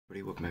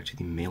Everybody, welcome back to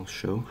the mail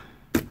show.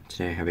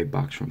 Today I have a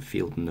box from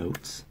Field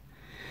Notes.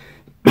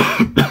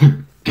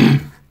 I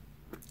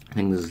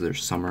think this is their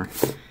summer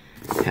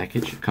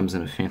package. It comes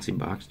in a fancy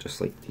box, just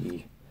like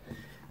the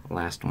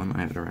last one.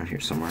 I have it around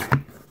here somewhere.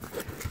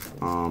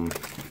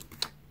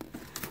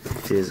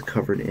 It is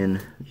covered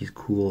in these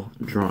cool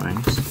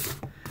drawings,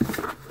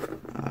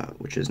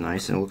 which is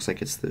nice. And it looks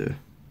like it's the,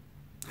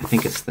 I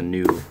think it's the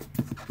new,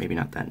 maybe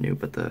not that new,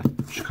 but the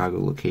Chicago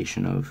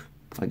location of,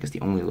 I guess the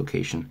only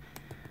location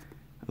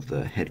of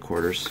the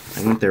headquarters.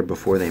 I went there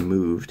before they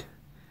moved,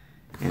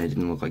 and it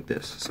didn't look like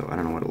this, so I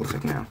don't know what it looks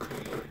like now.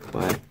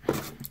 But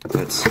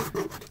let's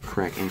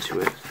crack into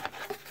it.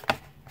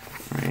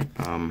 Alright,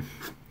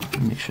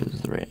 make sure this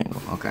is the right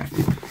angle. Okay.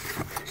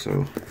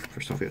 So,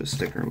 first off we have a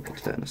sticker, we'll get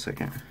to that in a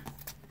second.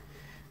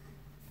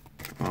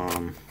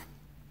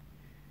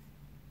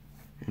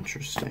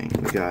 Interesting.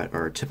 We got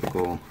our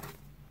typical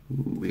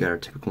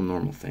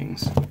normal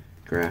things,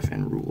 graph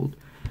and ruled.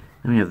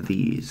 Then we have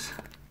these,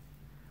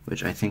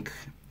 which I think,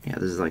 yeah,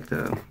 this is like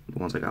the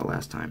ones I got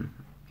last time,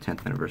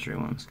 10th anniversary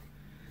ones.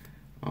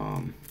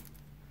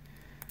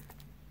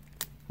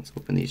 Let's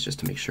open these just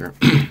to make sure.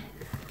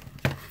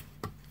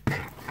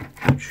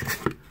 Ouch.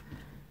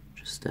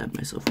 Just stabbed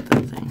myself with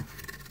that thing.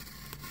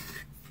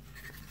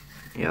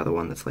 Yeah, the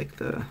one that's like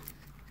the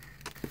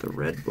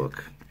red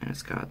book, and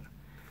it's got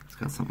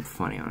something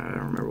funny on it. I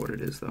don't remember what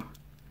it is though.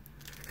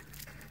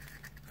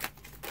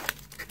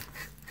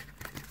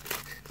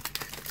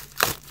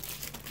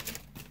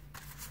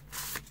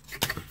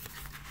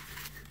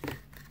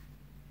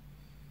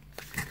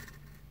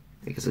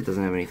 Because it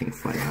doesn't have anything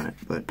funny on it,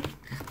 but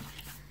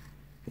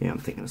yeah, I'm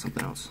thinking of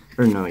something else.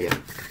 Or no, yeah,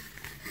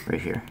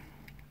 right here,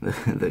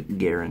 the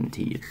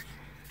guaranteed.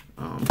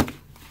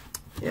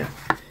 Yeah.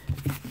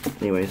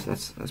 Anyways,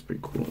 that's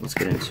pretty cool. Let's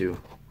get into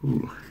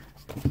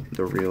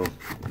the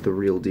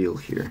real deal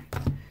here.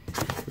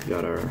 We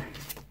got our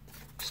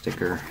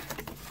sticker,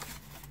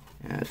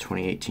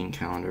 2018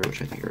 calendar,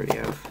 which I think I already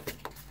have.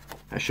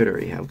 I should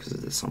already have because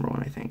it's the summer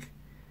one, I think.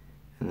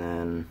 And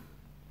then,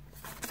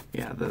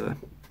 yeah, the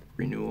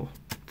renewal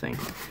thing.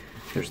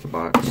 There's the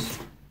box.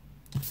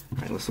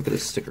 Alright, let's look at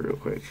this sticker real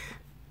quick.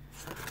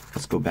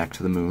 Let's go back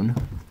to the moon.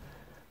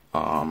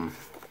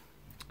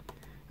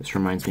 This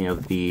reminds me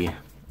of the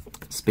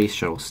Space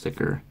Shuttle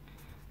sticker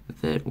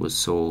that was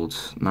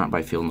sold, not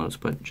by Field Notes,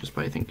 but just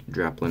by, I think,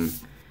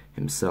 Draplin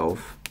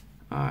himself.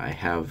 I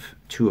have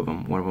two of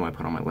them. One of them I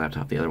put on my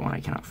laptop, the other one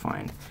I cannot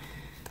find.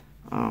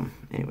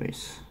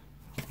 Anyways.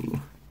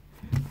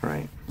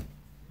 Alright.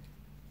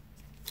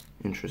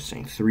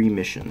 Interesting. 3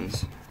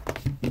 missions.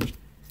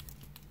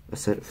 A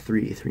set of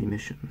three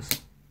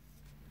missions.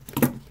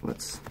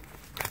 Let's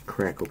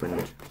crack open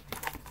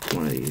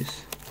one of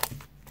these.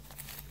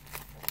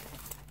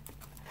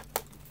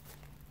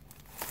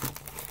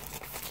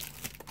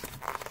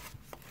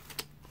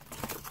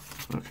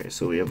 Okay,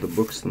 so we have the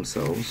books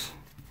themselves.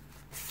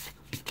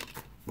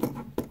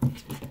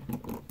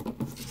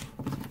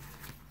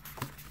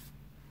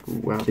 Ooh,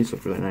 wow, these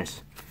look really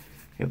nice.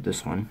 We have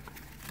this one.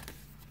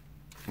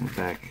 In the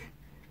back,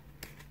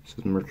 this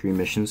is Mercury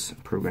missions,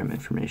 program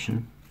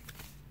information.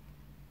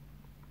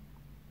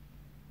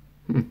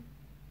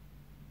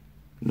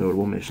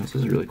 Notable missions.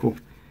 This is really cool.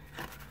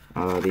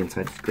 The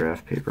inside is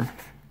graph paper.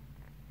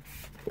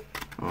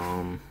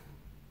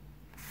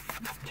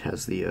 It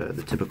has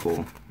the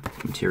typical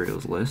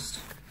materials list,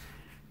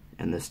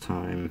 and this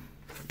time,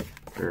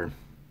 or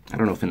I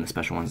don't know if in the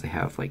special ones they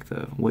have like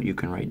what you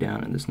can write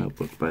down in this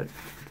notebook, but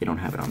they don't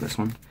have it on this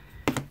one.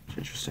 It's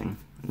interesting.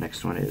 The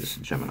next one is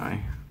Gemini,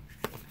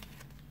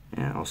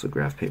 and also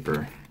graph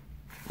paper.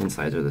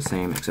 Insides are the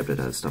same, except it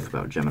has stuff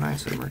about Gemini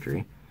instead of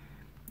Mercury.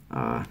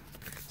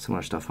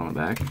 Similar stuff on the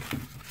back.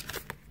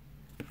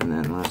 And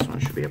then the last one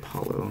should be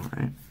Apollo,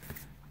 right?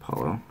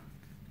 Apollo.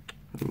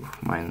 Ooh,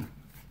 mine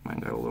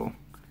got a little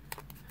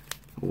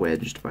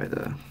wedged by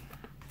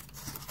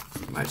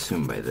I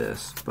assume by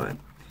this, but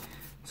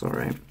it's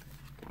alright.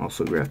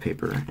 Also graph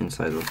paper,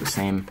 inside look the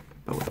same,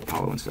 but with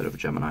Apollo instead of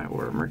Gemini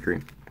or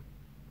Mercury.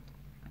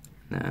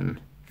 Then,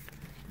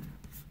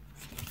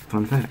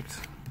 fun fact,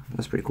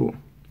 that's pretty cool.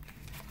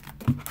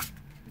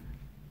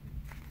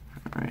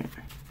 Alright,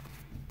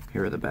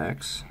 here are the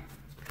backs,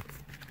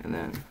 and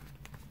then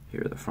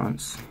here are the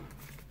fronts,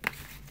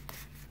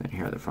 and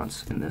here are the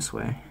fronts in this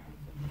way.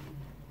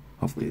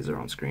 Hopefully these are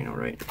on screen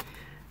alright.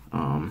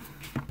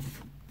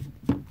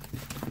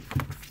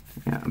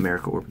 Yeah,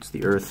 America orbits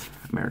the Earth,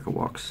 America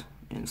walks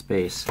in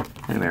space,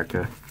 and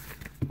America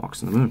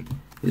walks on the moon.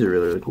 These are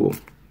really, really cool.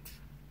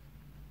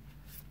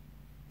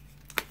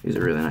 These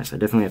are really nice. I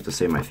definitely have to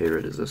say my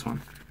favorite is this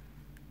one.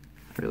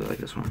 I really like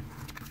this one.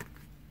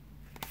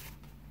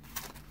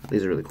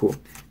 These are really cool.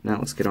 Now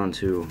let's get on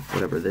to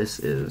whatever this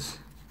is.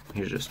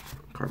 Here's just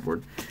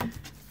cardboard.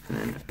 And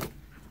then,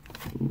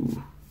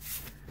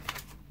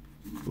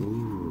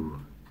 ooh.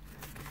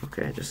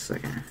 Okay, just a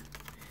second.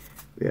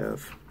 We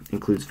have,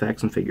 includes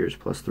facts and figures,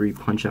 plus 3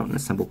 punch out and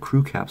assemble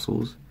crew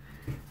capsules.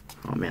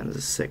 Oh man, this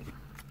is sick.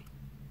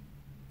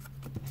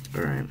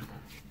 Alright.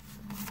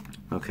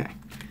 Okay.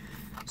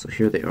 So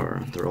here they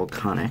are. They're all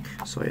conic,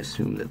 so I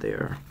assume that they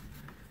are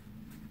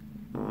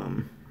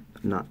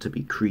not to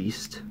be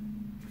creased.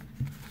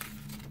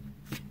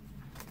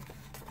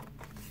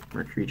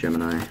 Mercury,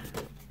 Gemini,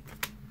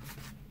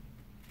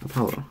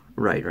 Apollo.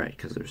 Right,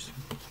 because there's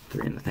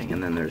 3 in the thing.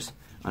 And then there's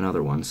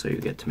another one, so you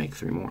get to make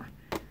 3 more.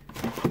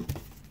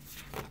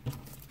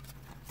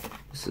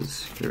 This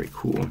is very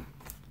cool.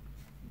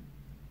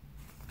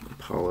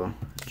 Apollo,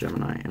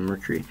 Gemini, and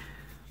Mercury.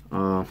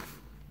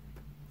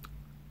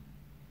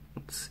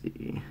 Let's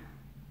see.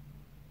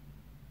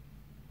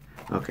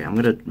 Okay, I'm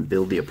gonna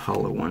build the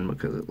Apollo one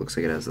because it looks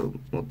like it has the,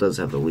 well, it does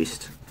have the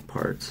least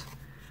parts.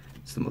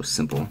 It's the most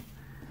simple.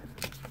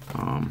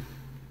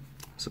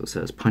 So it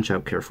says, punch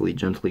out carefully,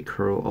 gently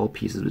curl all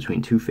pieces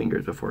between 2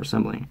 fingers before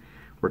assembling.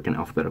 Work in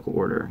alphabetical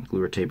order.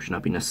 Glue or tape should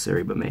not be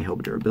necessary but may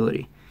help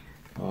durability.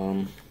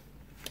 I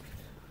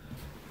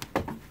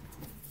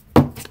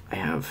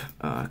have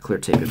clear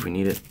tape if we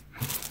need it.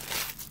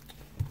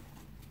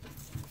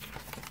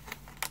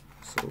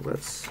 So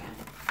let's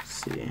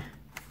see.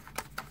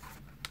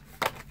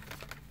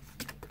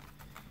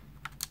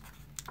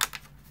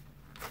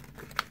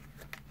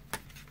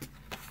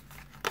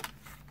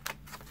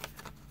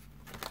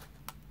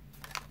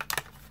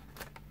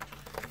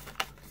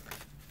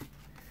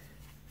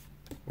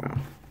 Wow.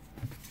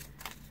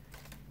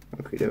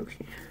 Okie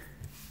dokie.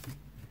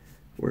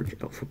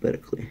 Work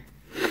alphabetically.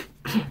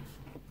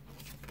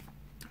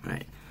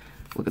 Alright,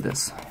 look at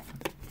this.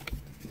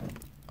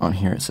 On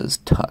here it says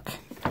tuck.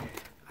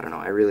 I don't know,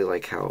 I really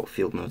like how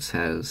Field Notes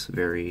has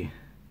very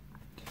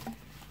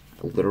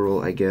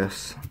literal, I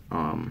guess.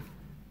 I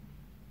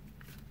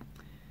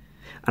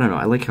don't know,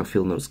 I like how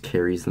Field Notes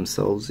carries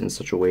themselves in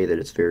such a way that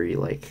it's very,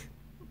 like,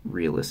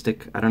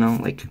 realistic. I don't know,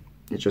 like,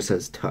 it just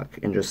says tuck,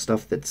 and just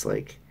stuff that's,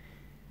 like,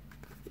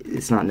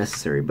 it's not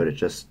necessary, but it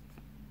just,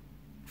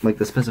 like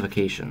the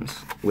specifications,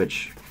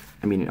 which,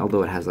 I mean,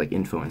 although it has, like,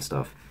 info and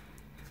stuff,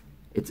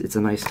 it's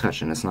a nice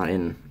touch, and it's not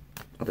in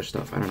other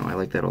stuff. I don't know, I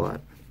like that a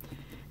lot.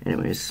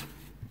 Anyways,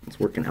 let's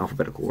work in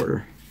alphabetical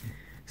order.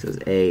 It says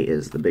A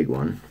is the big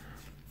one.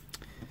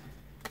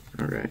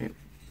 Alright.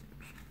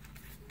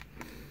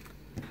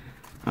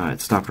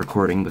 It stopped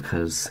recording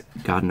because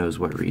God knows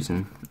what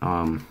reason.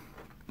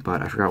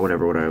 But I forgot what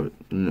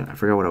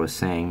I was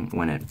saying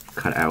when it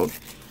cut out.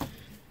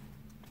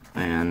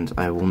 And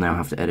I will now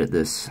have to edit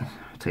this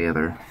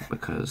together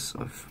because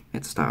of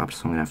it stopped,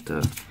 so I'm gonna have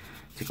to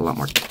take a lot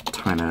more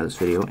time out of this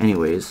video.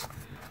 Anyways,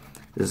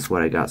 this is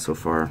what I got so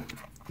far.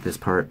 This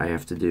part I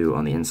have to do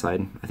on the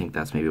inside. I think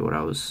that's maybe what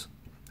I was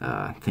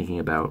thinking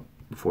about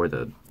before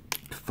the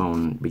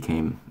phone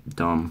became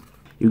dumb.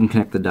 You can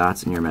connect the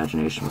dots in your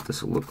imagination what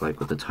this will look like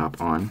with the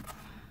top on.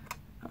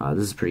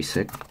 This is pretty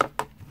sick,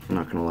 I'm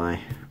not gonna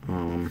lie.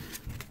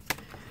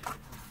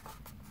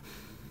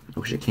 I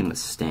wish it came with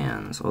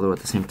stands, although at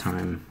the same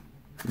time,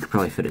 you could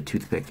probably fit a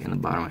toothpick in the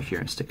bottom of here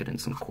and stick it in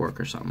some cork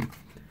or something.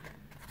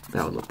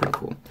 That would look pretty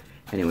cool.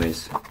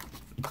 Anyways,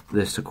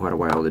 this took quite a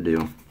while to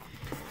do.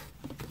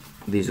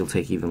 These will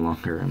take even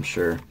longer, I'm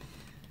sure.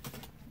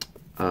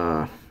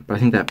 But I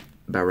think that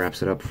about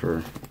wraps it up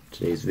for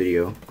today's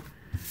video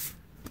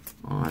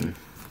on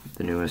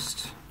the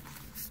newest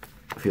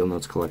Field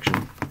Notes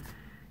collection.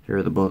 Here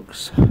are the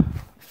books.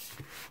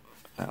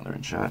 Now they're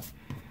in shot.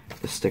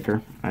 The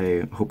sticker.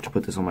 I hope to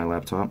put this on my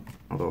laptop,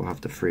 although I'll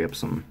have to free up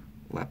some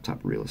laptop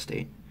real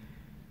estate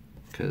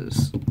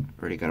because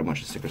I already got a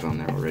bunch of stickers on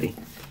there already.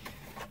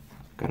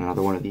 Got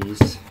another one of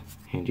these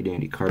handy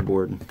dandy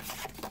cardboard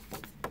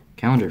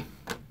calendar.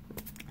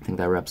 I think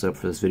that wraps it up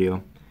for this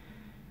video.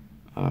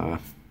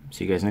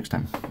 See you guys next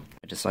time.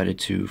 I decided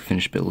to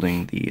finish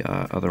building the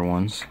other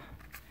ones.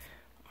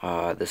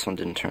 This one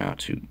didn't turn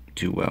out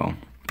too well.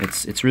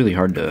 It's really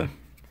hard to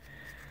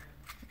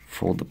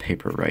fold the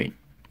paper right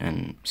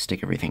and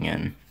stick everything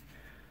in.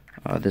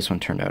 This one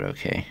turned out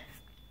okay.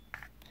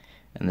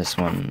 And this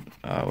one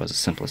was the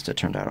simplest. It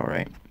turned out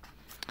alright.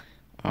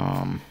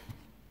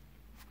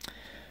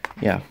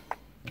 Yeah.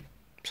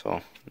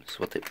 So this is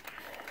what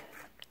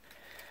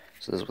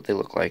they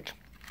look like.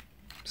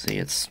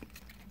 See, this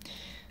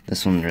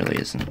one really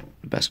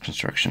isn't the best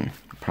construction.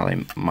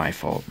 Probably my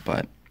fault,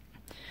 but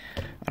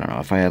I don't know.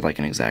 If I had like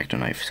an X-Acto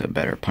knife to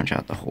better punch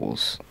out the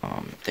holes,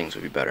 things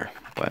would be better.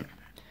 But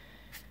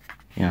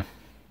yeah.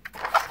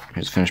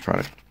 Here's the finished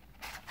product.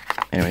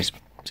 Anyways,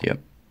 see ya.